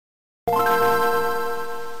Hey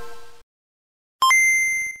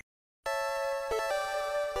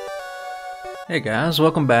guys,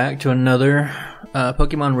 welcome back to another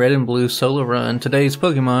Pokemon Red and Blue solo run. Today's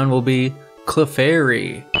Pokemon will be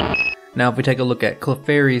Clefairy. Now if we take a look at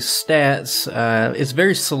Clefairy's stats, it's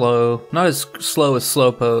very slow. Not as slow as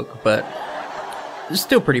Slowpoke, but it's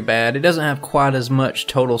still pretty bad. It doesn't have quite as much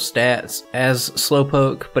total stats as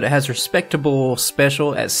Slowpoke, but it has respectable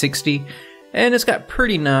special at 60, and it's got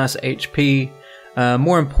pretty nice HP.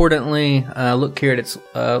 More importantly, look here at its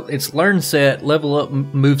learn set, level up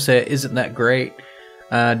moveset isn't that great.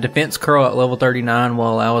 Defense curl at level 39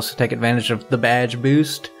 will allow us to take advantage of the badge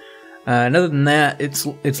boost. And other than that,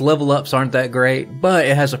 its level ups aren't that great, but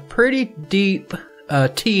it has a pretty deep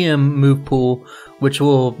TM move pool, which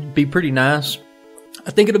will be pretty nice.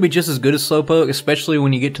 I think it'll be just as good as Slowpoke, especially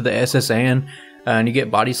when you get to the SSN and you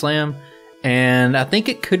get Body Slam. And I think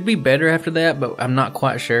it could be better after that, but I'm not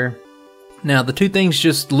quite sure. Now, the two things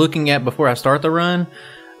just looking at before I start the run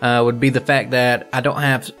would be the fact that I don't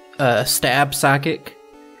have Stab Psychic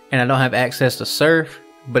and I don't have access to Surf,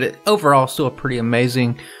 but overall still a pretty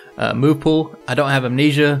amazing move pool. I don't have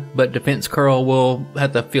Amnesia, but Defense Curl will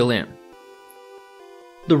have to fill in.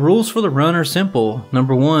 The rules for the run are simple.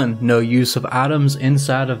 Number 1, no use of items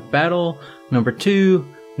inside of battle. Number 2,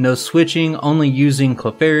 no switching, only using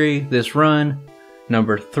Clefairy this run.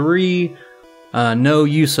 Number 3, no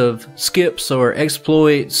use of skips or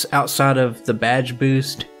exploits outside of the badge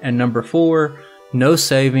boost. And number 4, no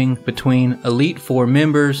saving between Elite Four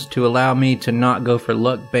members to allow me to not go for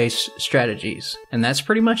luck-based strategies. And that's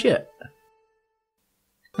pretty much it.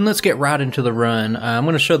 And let's get right into the run. I'm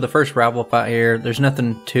going to show the first rival fight here. There's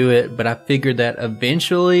nothing to it, but I figured that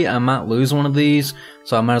eventually I might lose one of these,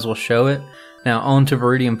 so I might as well show it. Now on to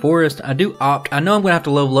Viridian Forest. I know I'm going to have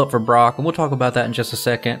to level up for Brock, and we'll talk about that in just a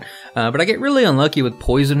second. But I get really unlucky with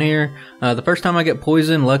poison here. The first time I get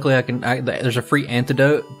poison, luckily there's a free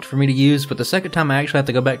antidote for me to use, but the second time I actually have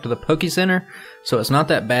to go back to the Poke Center, so it's not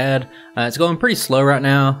that bad. It's going pretty slow right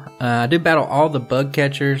now. I do battle all the bug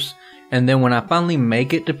catchers, and then when I finally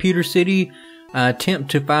make it to Pewter City, I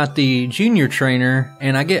attempt to fight the junior trainer,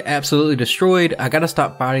 and I get absolutely destroyed. I gotta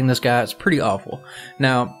stop fighting this guy. It's pretty awful.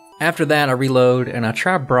 Now, after that, I reload and I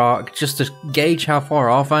try Brock just to gauge how far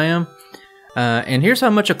off I am. And here's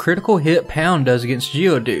how much a critical hit pound does against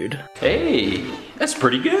Geodude. Hey, that's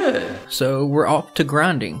pretty good. So we're off to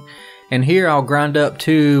grinding. And here I'll grind up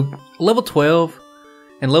to level 12.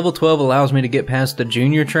 And level 12 allows me to get past the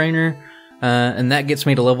junior trainer. And that gets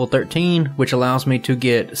me to level 13, which allows me to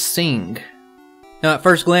get Sing. Now at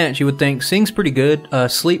first glance you would think Sing's pretty good.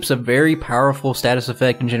 Sleep's a very powerful status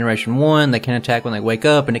effect in Generation 1. They can attack when they wake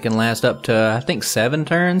up and it can last up to I think 7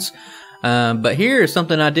 turns. But here is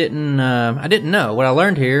something I didn't know. What I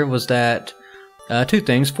learned here was that two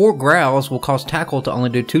things. 4 growls will cause Tackle to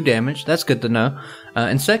only do 2 damage. That's good to know.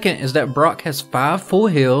 And second is that Brock has 5 full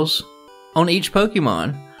heals on each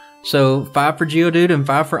Pokemon. So 5 for Geodude and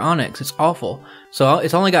 5 for Onix. It's awful. So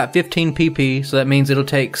it's only got 15 PP, so that means it'll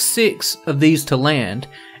take 6 of these to land.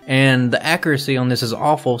 And the accuracy on this is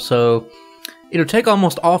awful, so it'll take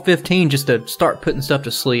almost all 15 just to start putting stuff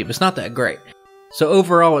to sleep. It's not that great. So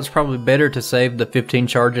overall, it's probably better to save the 15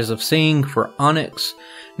 charges of Sing for Onix.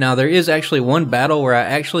 Now, there is actually one battle where I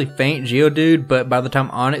actually faint Geodude, but by the time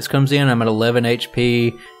Onix comes in, I'm at 11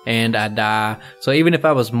 HP and I die. So even if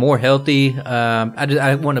I was more healthy,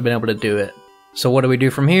 I wouldn't have been able to do it. So what do we do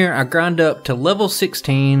from here? I grind up to level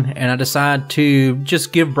 16 and I decide to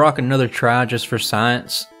just give Brock another try just for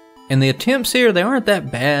science. And the attempts here, they aren't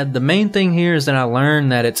that bad. The main thing here is that I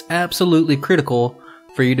learned that it's absolutely critical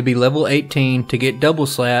for you to be level 18 to get Double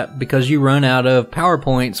Slap because you run out of power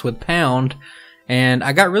points with Pound. And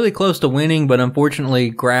I got really close to winning, but unfortunately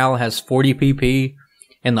Growl has 40 PP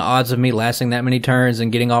and the odds of me lasting that many turns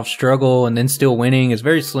and getting off Struggle and then still winning is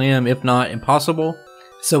very slim, if not impossible.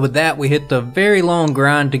 So with that, we hit the very long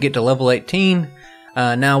grind to get to level 18.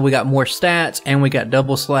 Now we got more stats and we got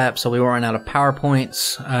Double Slap, so we won't run out of power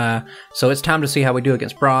points. So it's time to see how we do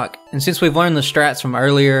against Brock. And since we've learned the strats from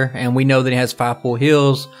earlier and we know that he has 5 full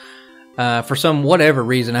heals, for some whatever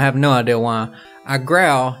reason, I have no idea why, I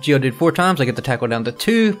growl Geodude 4 times. I get the tackle down to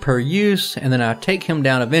 2 per use, and then I take him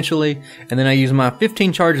down eventually. And then I use my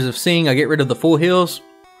 15 charges of Sing. I get rid of the full heals,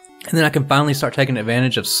 and then I can finally start taking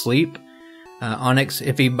advantage of Sleep. Onix,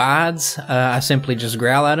 if he bides, I simply just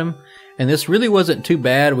growl at him. And this really wasn't too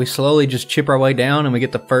bad. We slowly just chip our way down and we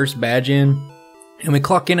get the first badge in. And we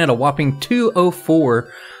clock in at a whopping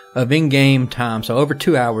 2:04 of in-game time, so over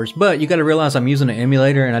 2 hours. But you gotta realize I'm using an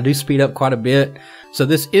emulator and I do speed up quite a bit. So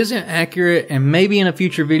this isn't accurate, and maybe in a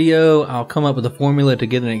future video I'll come up with a formula to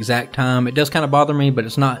get an exact time. It does kind of bother me, but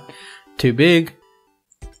it's not too big.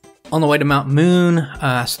 On the way to Mount Moon,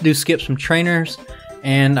 I do skip some trainers,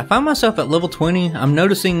 and I find myself at level 20. I'm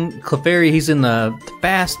noticing Clefairy, he's in the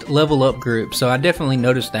fast level up group, so I definitely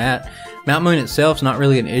noticed that. Mount Moon itself's not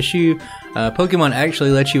really an issue. Pokemon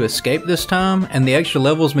actually lets you escape this time, and the extra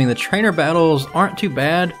levels mean the trainer battles aren't too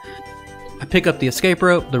bad. I pick up the escape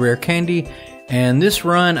rope, the rare candy, and this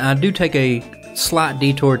run I do take a slight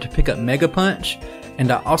detour to pick up Mega Punch, and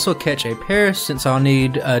I also catch a Paris since I'll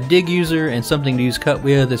need a Dig User and something to use Cut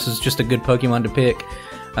with. This is just a good Pokemon to pick.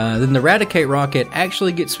 Then the Raticate Rocket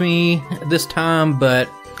actually gets me this time, but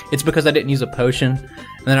it's because I didn't use a potion.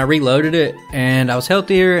 And then I reloaded it, and I was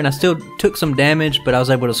healthier, and I still took some damage, but I was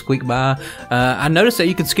able to squeak by. I noticed that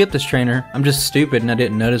you can skip this trainer. I'm just stupid, and I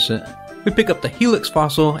didn't notice it. We pick up the Helix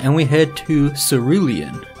Fossil, and we head to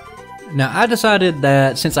Cerulean. Now, I decided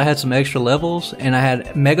that since I had some extra levels and I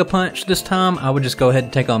had Mega Punch this time, I would just go ahead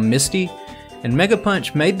and take on Misty. And Mega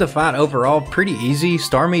Punch made the fight overall pretty easy.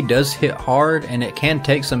 Starmie does hit hard and it can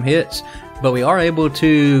take some hits, but we are able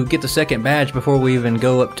to get the second badge before we even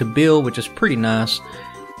go up to Bill, which is pretty nice.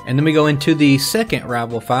 And then we go into the second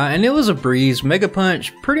rival fight, and it was a breeze. Mega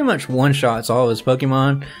Punch pretty much one-shots all of his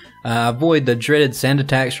Pokemon. Avoid the dreaded sand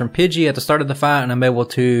attacks from Pidgey at the start of the fight, and I'm able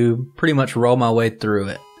to pretty much roll my way through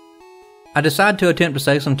it. I decided to attempt to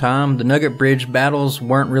save some time. The Nugget Bridge battles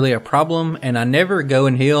weren't really a problem, and I never go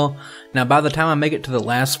and heal. Now, by the time I make it to the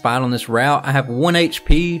last fight on this route, I have 1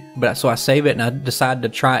 HP, so I save it and I decide to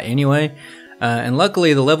try it anyway. And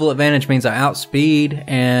luckily, the level advantage means I outspeed,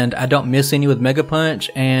 and I don't miss any with Mega Punch,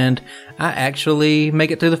 and I actually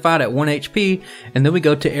make it through the fight at 1 HP, and then we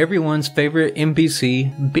go to everyone's favorite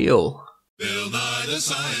NPC, Bill. Bill Nye the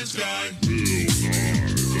Science Guy.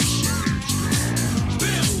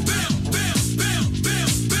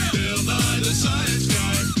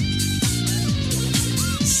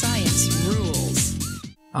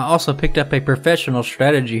 I also picked up a professional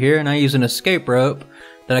strategy here, and I use an escape rope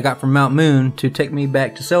that I got from Mount Moon to take me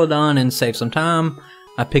back to Celadon and save some time.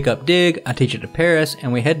 I pick up Dig, I teach it to Paris,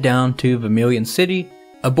 and we head down to Vermilion City.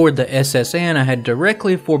 Aboard the SSN, I head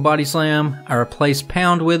directly for Body Slam. I replace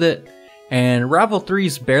Pound with it, and Rival 3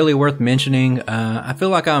 is barely worth mentioning. I feel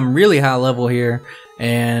like I'm really high level here,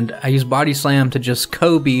 and I use Body Slam to just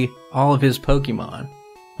Kobe all of his Pokemon.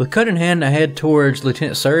 With Cut in hand, I head towards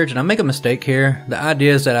Lieutenant Surge, and I make a mistake here. The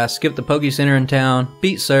idea is that I skip the Poke Center in town,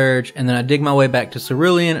 beat Surge, and then I dig my way back to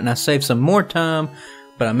Cerulean, and I save some more time,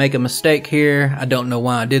 but I make a mistake here. I don't know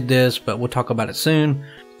why I did this, but we'll talk about it soon.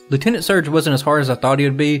 Lieutenant Surge wasn't as hard as I thought he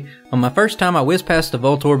would be. On my first time, I whizzed past the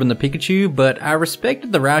Voltorb and the Pikachu, but I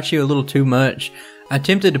respected the Raichu a little too much. I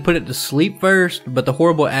attempted to put it to sleep first, but the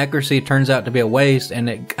horrible accuracy turns out to be a waste,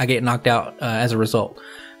 and I get knocked out as a result.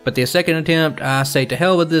 But the second attempt, I say to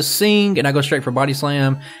hell with this Sing, and I go straight for Body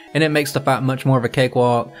Slam, and it makes the fight much more of a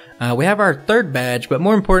cakewalk. We have our third badge, but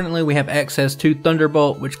more importantly, we have access to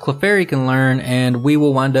Thunderbolt, which Clefairy can learn, and we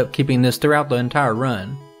will wind up keeping this throughout the entire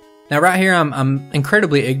run. Now right here, I'm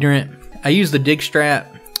incredibly ignorant. I use the Dig Strat.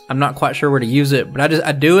 I'm not quite sure where to use it, but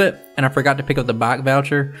I do it, and I forgot to pick up the bike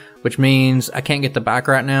voucher, which means I can't get the bike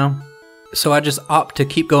right now. So I just opt to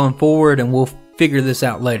keep going forward, and we'll figure this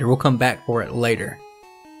out later. We'll come back for it later.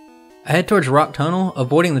 I head towards Rock Tunnel,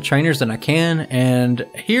 avoiding the trainers that I can, and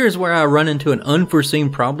here's where I run into an unforeseen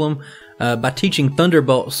problem by teaching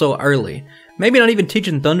Thunderbolt so early. Maybe not even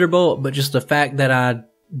teaching Thunderbolt, but just the fact that I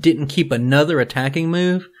didn't keep another attacking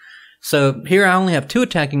move. So here I only have 2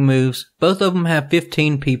 attacking moves, both of them have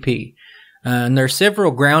 15 PP. And there are several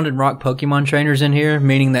ground and rock Pokemon trainers in here,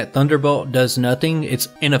 meaning that Thunderbolt does nothing, it's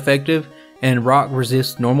ineffective, and Rock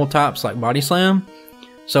resists normal types like Body Slam.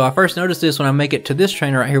 So I first noticed this when I make it to this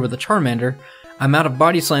trainer right here with the Charmander. I'm out of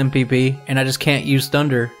Body Slam PP, and I just can't use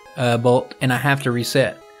Thunderbolt, and I have to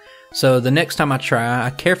reset. So the next time I try, I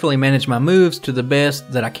carefully manage my moves to the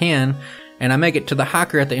best that I can, and I make it to the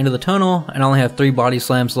hiker at the end of the tunnel, and I only have 3 Body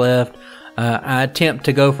Slams left. I attempt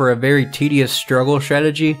to go for a very tedious struggle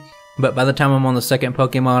strategy, but by the time I'm on the second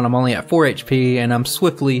Pokemon, I'm only at 4 HP, and I'm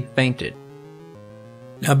swiftly fainted.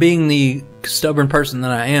 Now, being the stubborn person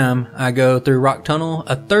that I am, I go through Rock Tunnel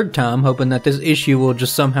a 3rd time, hoping that this issue will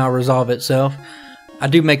just somehow resolve itself. I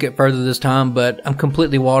do make it further this time, but I'm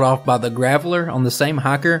completely walled off by the Graveler on the same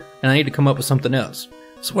hiker, and I need to come up with something else.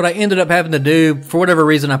 So what I ended up having to do, for whatever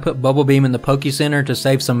reason, I put Bubble Beam in the Poke Center to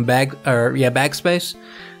save some bag space,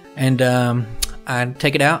 and I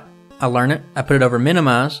take it out, I learn it, I put it over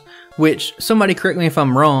Minimize, which, somebody correct me if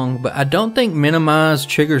I'm wrong, but I don't think Minimize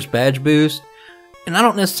triggers Badge Boost. And I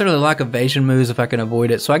don't necessarily like evasion moves if I can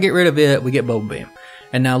avoid it, so I get rid of it, we get Bubble Beam.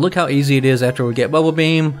 And now look how easy it is after we get Bubble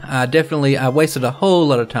Beam. I wasted a whole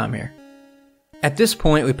lot of time here. At this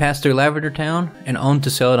point, we pass through Lavender Town and on to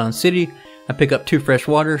Celadon City. I pick up 2 fresh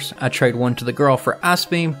waters, I trade 1 to the girl for Ice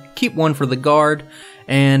Beam, keep 1 for the guard,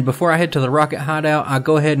 and before I head to the rocket hideout, I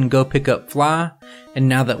go ahead and go pick up Fly. And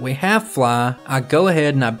now that we have Fly, I go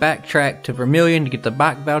ahead and I backtrack to Vermilion to get the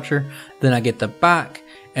bike voucher, then I get the bike,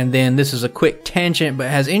 and then this is a quick tangent, but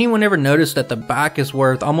has anyone ever noticed that the bike is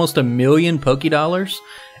worth almost $1 million Pokédollars?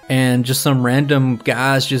 And just some random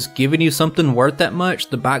guys just giving you something worth that much,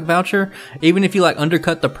 the bike voucher. Even if you like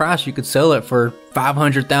undercut the price, you could sell it for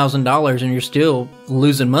 $500,000 and you're still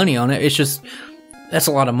losing money on it. It's just, that's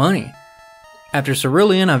a lot of money. After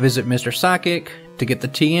Cerulean, I visit Mr. Psychic to get the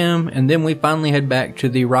TM, and then we finally head back to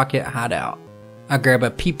the rocket hideout. I grab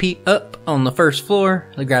a PP up on the first floor,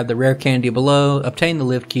 I grab the rare candy below, obtain the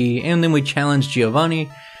lift key, and then we challenge Giovanni.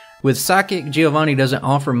 With Psychic, Giovanni doesn't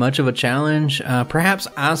offer much of a challenge. Perhaps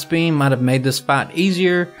Ice Beam might have made this fight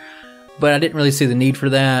easier, but I didn't really see the need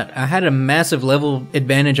for that. I had a massive level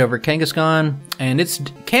advantage over Kangaskhan, and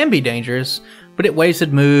it can be dangerous, but it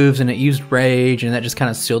wasted moves and it used Rage, and that just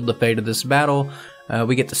kind of sealed the fate of this battle.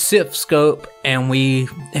 We get the Sif Scope, and we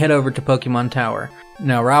head over to Pokemon Tower.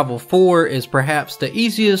 Now, Rival 4 is perhaps the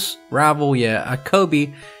easiest rival yet.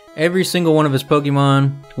 Kobe, every single one of his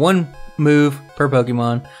Pokemon, 1 move per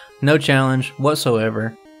Pokemon. No challenge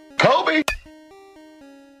whatsoever. Kobe!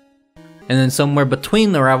 And then somewhere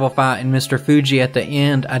between the rival fight and Mr. Fuji at the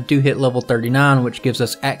end, I do hit level 39, which gives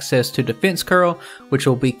us access to Defense Curl, which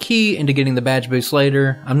will be key into getting the badge boost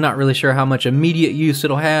later. I'm not really sure how much immediate use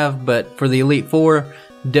it'll have, but for the Elite Four,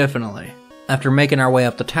 definitely. After making our way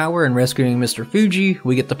up the tower and rescuing Mr. Fuji,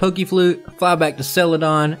 we get the Pokeflute, fly back to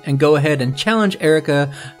Celadon, and go ahead and challenge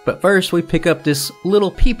Erica, but first we pick up this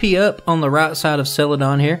little PP up on the right side of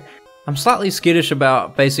Celadon here. I'm slightly skittish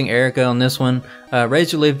about facing Erica on this one.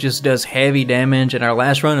 Razor Leaf just does heavy damage, and our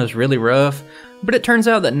last run was really rough, but it turns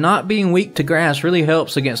out that not being weak to grass really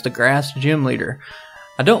helps against a grass gym leader.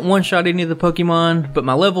 I don't one-shot any of the Pokemon, but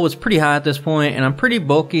my level was pretty high at this point, and I'm pretty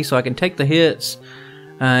bulky so I can take the hits.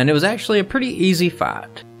 And it was actually a pretty easy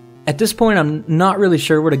fight. At this point, I'm not really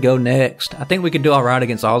sure where to go next. I think we could do alright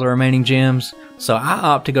against all the remaining gyms, so I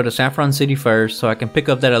opt to go to Saffron City first so I can pick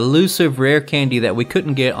up that elusive rare candy that we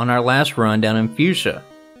couldn't get on our last run down in Fuchsia.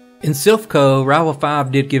 In Silphco, Rival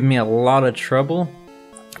 5 did give me a lot of trouble.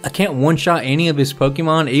 I can't one-shot any of his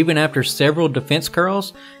Pokemon even after several defense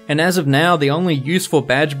curls, and as of now, the only useful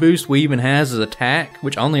badge boost we even has is attack,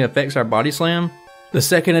 which only affects our body slam. The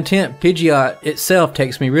second attempt, Pidgeot itself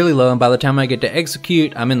takes me really low, and by the time I get to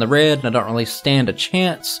execute, I'm in the red and I don't really stand a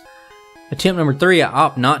chance. Attempt number 3, I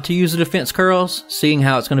opt not to use the defense curls, seeing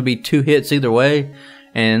how it's going to be 2 hits either way,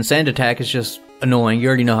 and Sand Attack is just annoying. You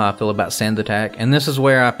already know how I feel about Sand Attack, and this is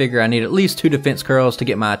where I figure I need at least 2 defense curls to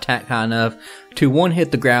get my attack high enough to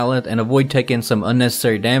one-hit the Growlithe and avoid taking some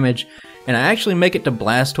unnecessary damage. And I actually make it to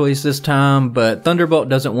Blastoise this time, but Thunderbolt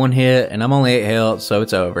doesn't one-hit, and I'm only 8 health, so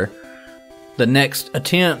it's over. The next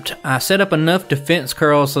attempt, I set up enough defense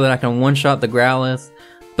curls so that I can one-shot the Growlithe,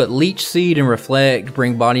 but Leech Seed and Reflect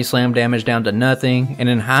bring body slam damage down to nothing, and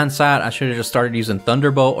in hindsight I should have just started using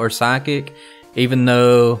Thunderbolt or Psychic, even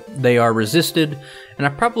though they are resisted, and I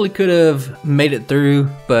probably could have made it through,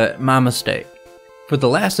 but my mistake. For the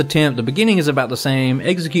last attempt, the beginning is about the same.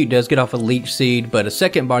 Execute does get off a Leech Seed, but a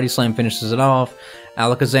second body slam finishes it off.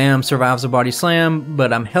 Alakazam survives a body slam,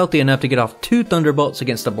 but I'm healthy enough to get off 2 Thunderbolts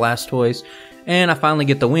against the Blastoise, and I finally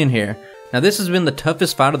get the win here. Now this has been the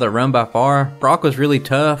toughest fight of the run by far. Brock was really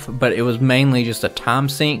tough, but it was mainly just a time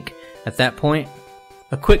sink at that point.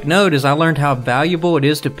 A quick note is I learned how valuable it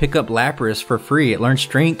is to pick up Lapras for free. It learns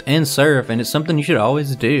Strength and Surf, and it's something you should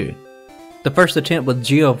always do. The first attempt with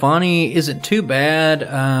Giovanni isn't too bad.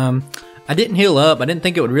 I didn't heal up. I didn't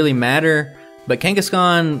think it would really matter, but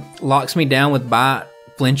Kangaskhan locks me down with Bite,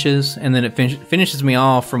 flinches, and then it finishes me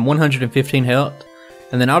off from 115 health.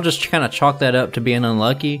 And then I'll just kind of chalk that up to being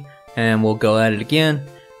unlucky, and we'll go at it again.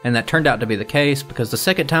 And that turned out to be the case, because the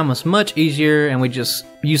second time was much easier, and we just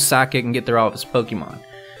use Psychic and get through all of his Pokemon.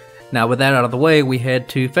 Now with that out of the way, we head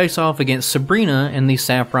to face off against Sabrina in the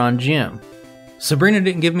Saffron Gym. Sabrina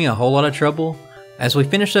didn't give me a whole lot of trouble. As we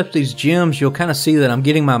finish up these gyms, you'll kind of see that I'm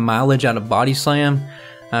getting my mileage out of Body Slam.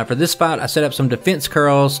 For this fight, I set up some defense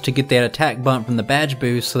curls to get that attack bump from the badge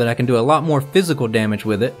boost so that I can do a lot more physical damage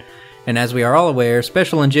with it. And as we are all aware,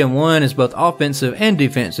 Special in Gym 1 is both offensive and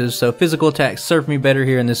defensive, so physical attacks serve me better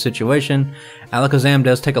here in this situation. Alakazam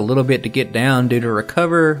does take a little bit to get down due to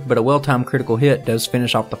recover, but a well-timed critical hit does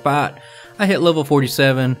finish off the fight. I hit level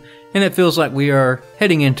 47, and it feels like we are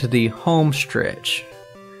heading into the home stretch.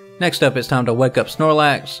 Next up, it's time to wake up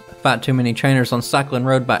Snorlax, fight too many trainers on Cycling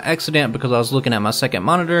Road by accident because I was looking at my second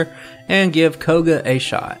monitor, and give Koga a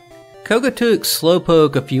shot. Koga took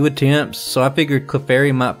Slowpoke a few attempts, so I figured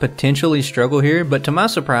Clefairy might potentially struggle here, but to my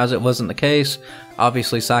surprise it wasn't the case.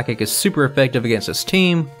 Obviously Psychic is super effective against this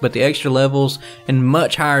team, but the extra levels and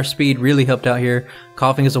much higher speed really helped out here.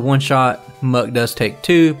 Coughing is a one-shot, Muck does take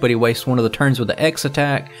 2, but he wastes one of the turns with the X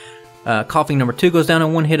attack. Coughing number 2 goes down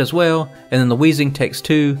in 1 hit as well, and then the Wheezing takes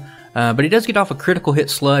 2, but he does get off a critical hit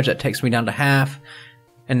Sludge that takes me down to half.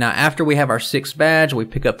 And now after we have our 6th badge, we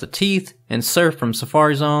pick up the Teeth and Surf from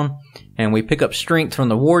Safari Zone, and we pick up Strength from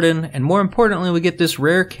the Warden, and more importantly we get this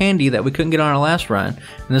rare candy that we couldn't get on our last run.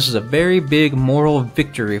 And this is a very big moral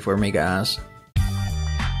victory for me, guys.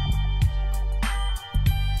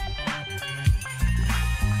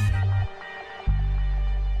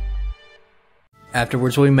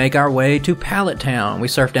 Afterwards we make our way to Pallet Town. We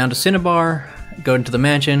surf down to Cinnabar, go into the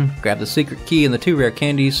mansion, grab the secret key and the 2 rare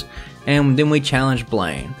candies, and then we challenge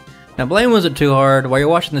Blaine. Now Blaine wasn't too hard. While you're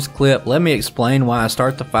watching this clip, let me explain why I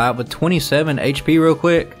start the fight with 27 HP real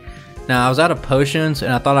quick. Now I was out of potions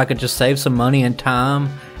and I thought I could just save some money and time,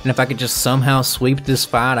 and if I could just somehow sweep this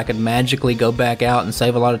fight I could magically go back out and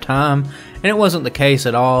save a lot of time, and it wasn't the case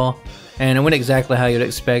at all, and it went exactly how you'd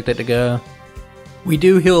expect it to go. We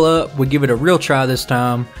do heal up, we give it a real try this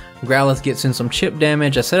time. Growlithe gets in some chip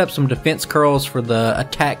damage. I set up some defense curls for the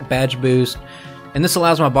attack badge boost, and this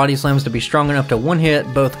allows my body slams to be strong enough to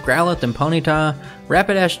one-hit both Growlithe and Ponyta.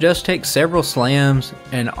 Rapidash does take several slams,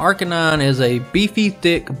 and Arcanine is a beefy,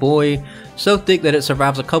 thick boy, so thick that it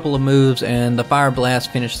survives a couple of moves, and the Fire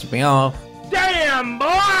Blast finishes me off. Damn,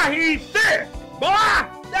 boy, he's thick! Boy,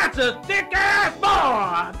 that's a thick-ass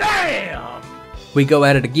boy! Damn! We go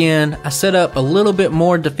at it again. I set up a little bit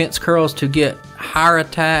more defense curls to get higher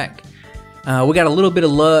attack. We got a little bit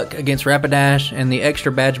of luck against Rapidash, and the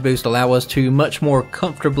extra badge boost allow us to much more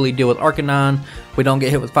comfortably deal with Arcanine. We don't get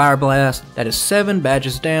hit with Fire Blast. That is 7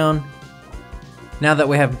 badges down. Now that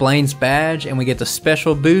we have Blaine's badge and we get the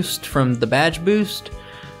special boost from the badge boost,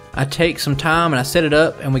 I take some time and I set it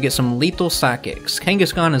up and we get some lethal psychics.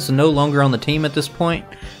 Kangaskhan is no longer on the team at this point,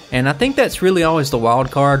 and I think that's really always the wild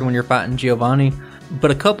card when you're fighting Giovanni,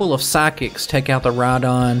 but a couple of psychics take out the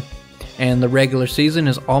Rhydon, and the regular season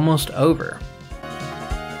is almost over.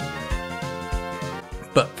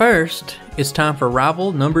 But first, it's time for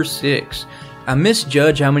rival number 6. I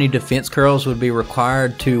misjudged how many defense curls would be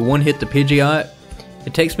required to one-hit the Pidgeot.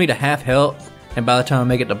 It takes me to half health, and by the time I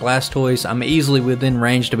make it to Blastoise, I'm easily within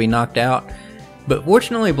range to be knocked out. But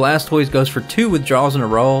fortunately, Blastoise goes for 2 withdrawals in a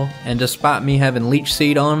row, and despite me having Leech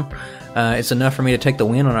Seed on, it's enough for me to take the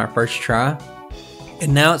win on our first try.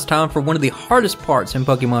 And now it's time for one of the hardest parts in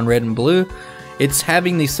Pokemon Red and Blue. It's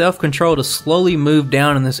having the self-control to slowly move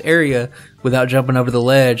down in this area without jumping over the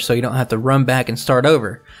ledge, so you don't have to run back and start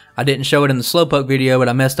over. I didn't show it in the Slowpoke video, but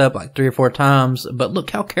I messed up like 3 or 4 times, but look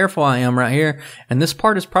how careful I am right here, and this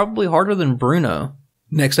part is probably harder than Bruno.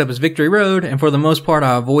 Next up is Victory Road, and for the most part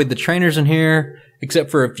I avoid the trainers in here, except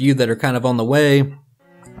for a few that are kind of on the way,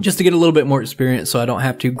 just to get a little bit more experience so I don't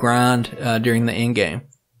have to grind during the end game.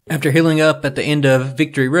 After healing up at the end of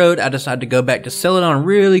Victory Road, I decide to go back to Celadon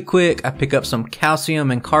really quick. I pick up some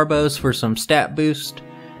Calcium and Carbos for some stat boost,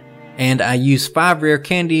 and I use 5 rare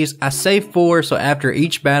candies. I save 4, so after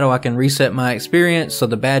each battle I can reset my experience, so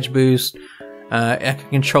the badge boost, I can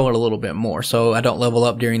control it a little bit more, so I don't level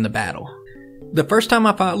up during the battle. The first time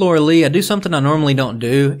I fight Laura Lee, I do something I normally don't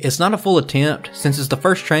do. It's not a full attempt. Since it's the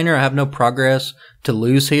first trainer, I have no progress to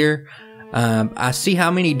lose here. I see how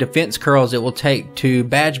many defense curls it will take to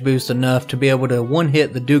badge boost enough to be able to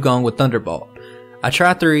one-hit the Dugong with Thunderbolt. I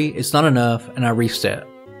try 3, it's not enough, and I reset.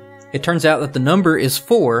 It turns out that the number is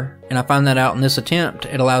 4, and I find that out in this attempt.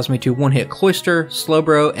 It allows me to one-hit Cloyster,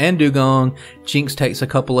 Slowbro, and Dugong. Jinx takes a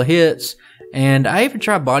couple of hits, and I even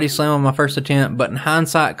tried Body Slam on my first attempt, but in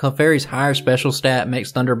hindsight, Clefairy's higher special stat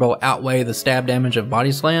makes Thunderbolt outweigh the stab damage of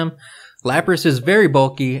Body Slam. Lapras is very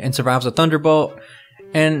bulky and survives a Thunderbolt,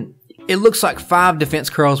 and it looks like 5 defense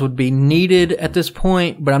curls would be needed at this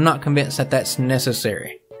point, but I'm not convinced that that's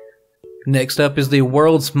necessary. Next up is the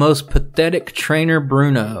world's most pathetic trainer,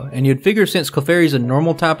 Bruno, and you'd figure since Clefairy's a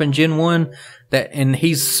normal type in Gen 1, and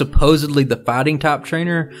he's supposedly the fighting type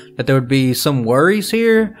trainer, that there would be some worries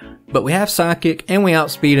here, but we have Psychic and we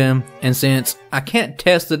outspeed him, and since I can't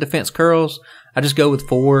test the defense curls, I just go with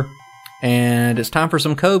 4. And it's time for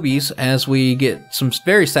some Kobe's as we get some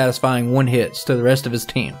very satisfying one-hits to the rest of his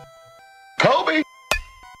team. Kobe!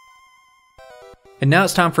 And now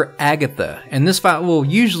it's time for Agatha, and this fight will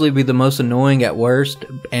usually be the most annoying at worst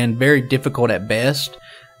and very difficult at best.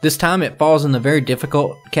 This time it falls in the very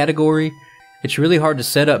difficult category. It's really hard to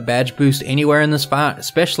set up badge boost anywhere in this fight,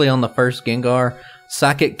 especially on the first Gengar.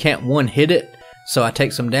 Psychic can't one-hit it, So I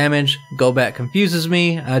take some damage, Golbat confuses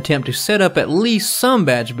me, I attempt to set up at least some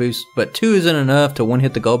badge boost, but 2 isn't enough to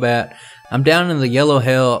one-hit the Golbat. I'm down in the yellow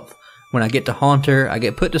health. When I get to Haunter, I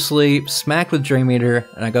get put to sleep, smacked with Dream Eater,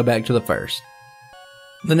 and I go back to the first.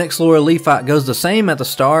 The next Laura Lee fight goes the same at the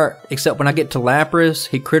start, except when I get to Lapras,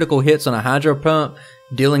 he critical hits on a Hydro Pump,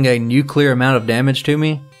 dealing a nuclear amount of damage to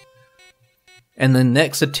me. And the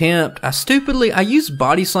next attempt, I use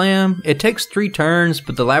Body Slam. It takes 3 turns,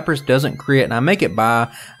 but the Lapras doesn't crit, and I make it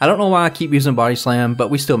by. I don't know why I keep using Body Slam, but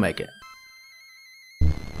we still make it.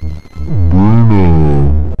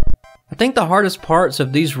 I think the hardest parts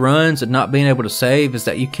of these runs and not being able to save is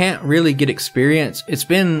that you can't really get experience. It's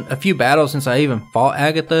been a few battles since I even fought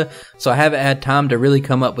Agatha, so I haven't had time to really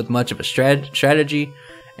come up with much of a strategy.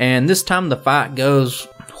 And this time the fight goes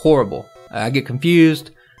horrible. I get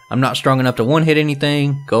confused. I'm not strong enough to one-hit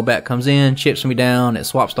anything. Golbat comes in, chips me down, it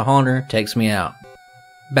swaps to Haunter, takes me out.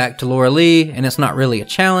 Back to Laura Lee, and it's not really a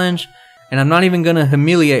challenge, and I'm not even gonna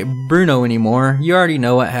humiliate Bruno anymore. You already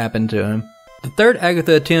know what happened to him. The third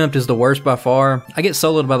Agatha attempt is the worst by far. I get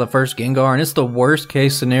soloed by the first Gengar, and it's the worst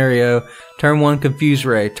case scenario. Turn 1 Confuse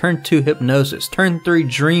Ray, turn 2 Hypnosis, turn 3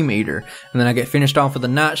 Dream Eater, and then I get finished off with a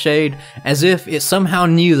Nightshade, as if it somehow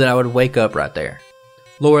knew that I would wake up right there.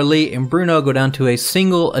 Laura Lee and Bruno go down to a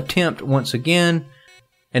single attempt once again,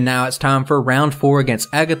 and now it's time for round 4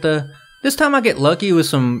 against Agatha. This time I get lucky with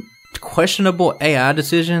some questionable AI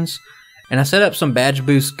decisions, and I set up some badge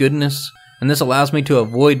boost goodness, and this allows me to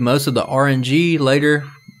avoid most of the RNG later.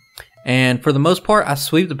 And for the most part, I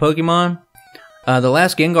sweep the Pokemon. The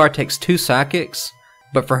last Gengar takes 2 Psychics,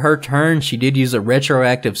 but for her turn, she did use a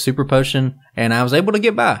retroactive Super Potion, and I was able to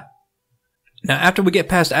get by. Now after we get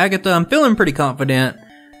past Agatha, I'm feeling pretty confident,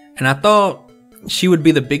 and I thought she would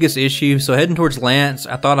be the biggest issue, so heading towards Lance,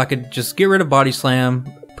 I thought I could just get rid of Body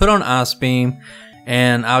Slam, put on Ice Beam,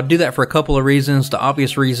 and I'll do that for a couple of reasons. The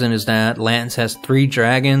obvious reason is that Lance has 3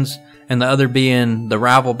 dragons, and the other being the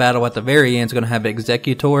rival battle at the very end is going to have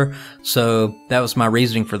Executor, so that was my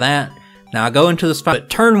reasoning for that. Now I go into this fight, but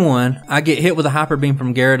turn 1, I get hit with a Hyper Beam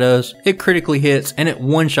from Gyarados, it critically hits, and it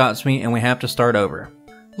one-shots me, and we have to start over.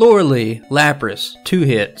 Laura Lee, Lapras, 2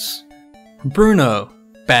 hits. Bruno,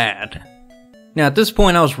 bad. Now at this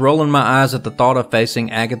point I was rolling my eyes at the thought of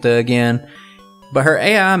facing Agatha again, but her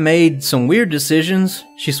AI made some weird decisions.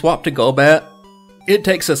 She swapped to Golbat, it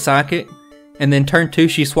takes a Psychic, and then turn 2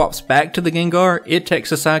 she swaps back to the Gengar, it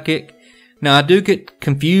takes a Psychic. Now I do get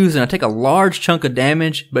confused and I take a large chunk of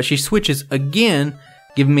damage, but she switches again,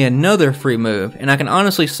 giving me another free move, and I can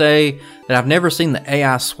honestly say that I've never seen the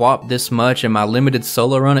AI swap this much in my limited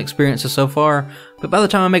solo run experiences so far, but by the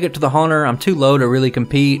time I make it to the Haunter, I'm too low to really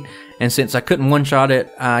compete, and since I couldn't one-shot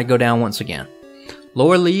it, I go down once again.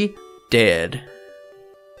 Laura Lee, dead.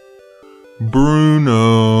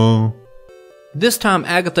 Bruno. This time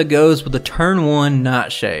Agatha goes with the turn 1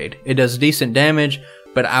 Nightshade. It does decent damage,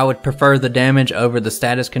 but I would prefer the damage over the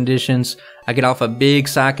status conditions. I get off a big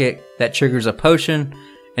Psychic that triggers a potion,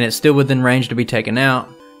 and it's still within range to be taken out.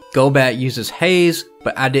 Golbat uses Haze,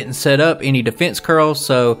 but I didn't set up any defense curls,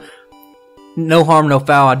 so no harm, no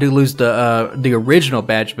foul. I do lose the original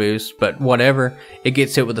badge boost, but whatever. It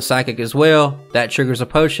gets hit with a Psychic as well. That triggers a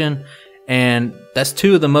potion, and that's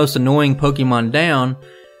 2 of the most annoying Pokemon down,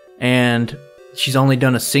 and she's only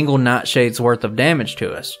done a single Nightshade's worth of damage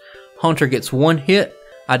to us. Haunter gets 1 hit.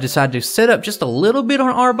 I decide to set up just a little bit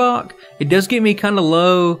on Arbok. It does get me kind of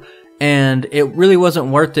low, and it really wasn't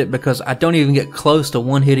worth it because I don't even get close to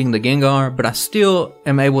one-hitting the Gengar, but I still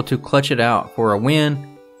am able to clutch it out for a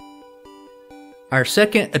win. Our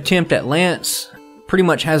second attempt at Lance pretty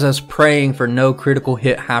much has us praying for no critical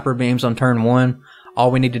hit Hyper Beams on turn 1.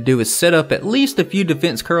 All we need to do is set up at least a few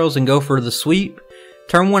defense curls and go for the sweep.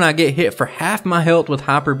 Turn 1 I get hit for half my health with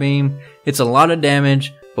Hyper Beam. It's a lot of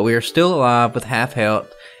damage, but we are still alive with half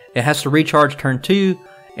health. It has to recharge turn 2,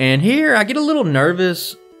 and here I get a little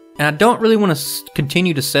nervous, and I don't really want to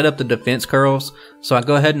continue to set up the defense curls, so I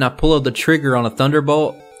go ahead and I pull the trigger on a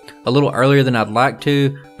Thunderbolt a little earlier than I'd like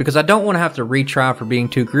to, because I don't want to have to retry for being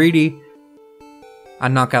too greedy. I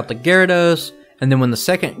knock out the Gyarados, and then when the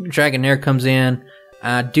second Dragonair comes in,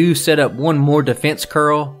 I do set up 1 more defense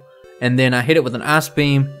curl, and then I hit it with an Ice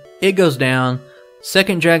Beam, it goes down,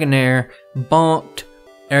 second Dragonair, bonked,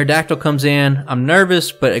 Aerodactyl comes in, I'm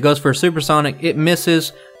nervous, but it goes for a Supersonic, it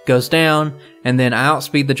misses, goes down, and then I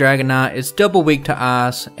outspeed the Dragonite, it's double weak to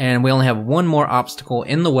ice, and we only have 1 more obstacle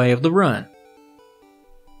in the way of the run.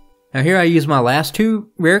 Now here I use my last 2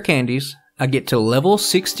 rare candies, I get to level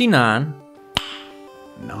 69,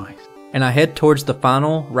 Nice. and I head towards the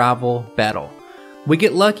final rival battle. We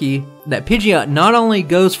get lucky that Pidgeot not only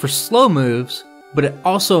goes for slow moves, but it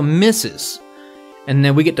also misses. and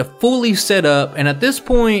then we get to fully set up, and at this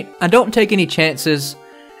point I don't take any chances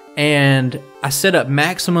and I set up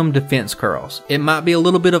maximum defense curls. It might be a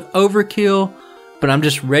little bit of overkill, but I'm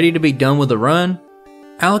just ready to be done with the run.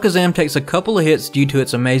 Alakazam takes a couple of hits due to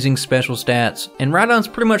its amazing special stats, and Rhydon's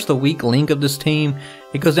pretty much the weak link of this team.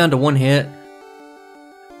 It goes down to 1 hit.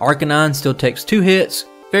 Arcanine still takes 2 hits,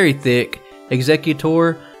 very thick.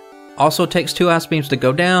 Executor also takes 2 Ice Beams to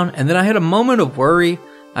go down, and then I had a moment of worry.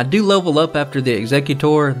 I do level up after the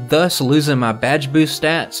Executor, thus losing my badge boost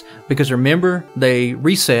stats, because remember, they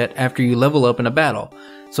reset after you level up in a battle.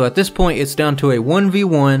 So at this point it's down to a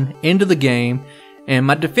 1v1 into the game, and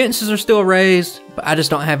my defenses are still raised, but I just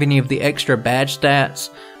don't have any of the extra badge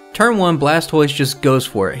stats. Turn 1, Blastoise just goes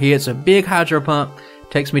for it. He hits a big Hydro Pump,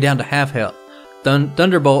 takes me down to half health.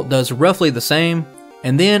 Thunderbolt does roughly the same,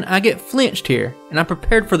 and then I get flinched here, and I'm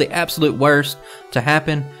prepared for the absolute worst to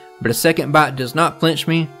happen, but a second bite does not flinch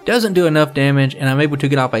me, doesn't do enough damage, and I'm able to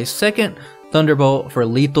get off a second Thunderbolt for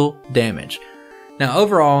lethal damage. Now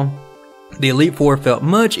overall, the Elite Four felt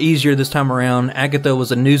much easier this time around. Agatha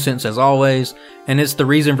was a nuisance as always, and it's the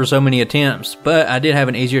reason for so many attempts, but I did have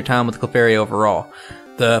an easier time with Clefairy overall.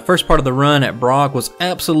 The first part of the run at Brock was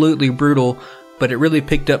absolutely brutal, but it really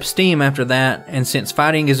picked up steam after that, and since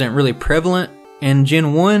fighting isn't really prevalent in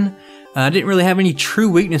Gen 1, I didn't really have any true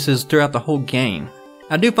weaknesses throughout the whole game.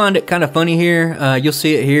 I do find it kind of funny here, you'll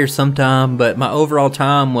see it here sometime, but my overall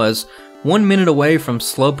time was 1 minute away from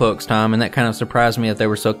Slowpoke's time, and that kind of surprised me that they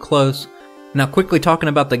were so close. Now quickly talking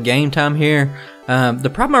about the game time here,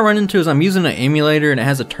 the problem I run into is I'm using an emulator and it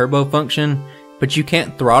has a turbo function, but you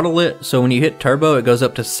can't throttle it, so when you hit turbo it goes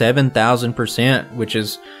up to 7,000%, which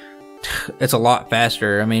is, it's a lot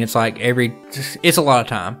faster. I mean, it's like it's a lot of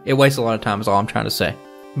time. It wastes a lot of time is all I'm trying to say.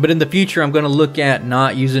 But in the future I'm going to look at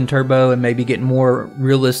not using turbo and maybe getting more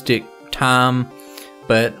realistic time,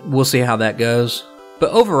 but we'll see how that goes.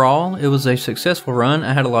 But overall, it was a successful run.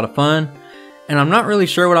 I had a lot of fun. And I'm not really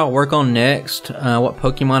sure what I'll work on next, what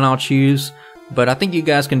Pokemon I'll choose, but I think you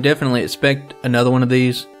guys can definitely expect another one of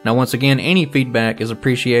these. Now once again, any feedback is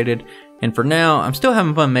appreciated, and for now, I'm still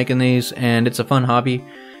having fun making these, and it's a fun hobby.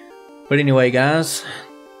 But anyway guys,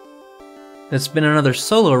 that's been another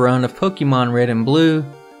solo run of Pokemon Red and Blue,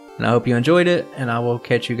 and I hope you enjoyed it, and I will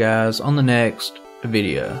catch you guys on the next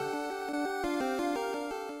video.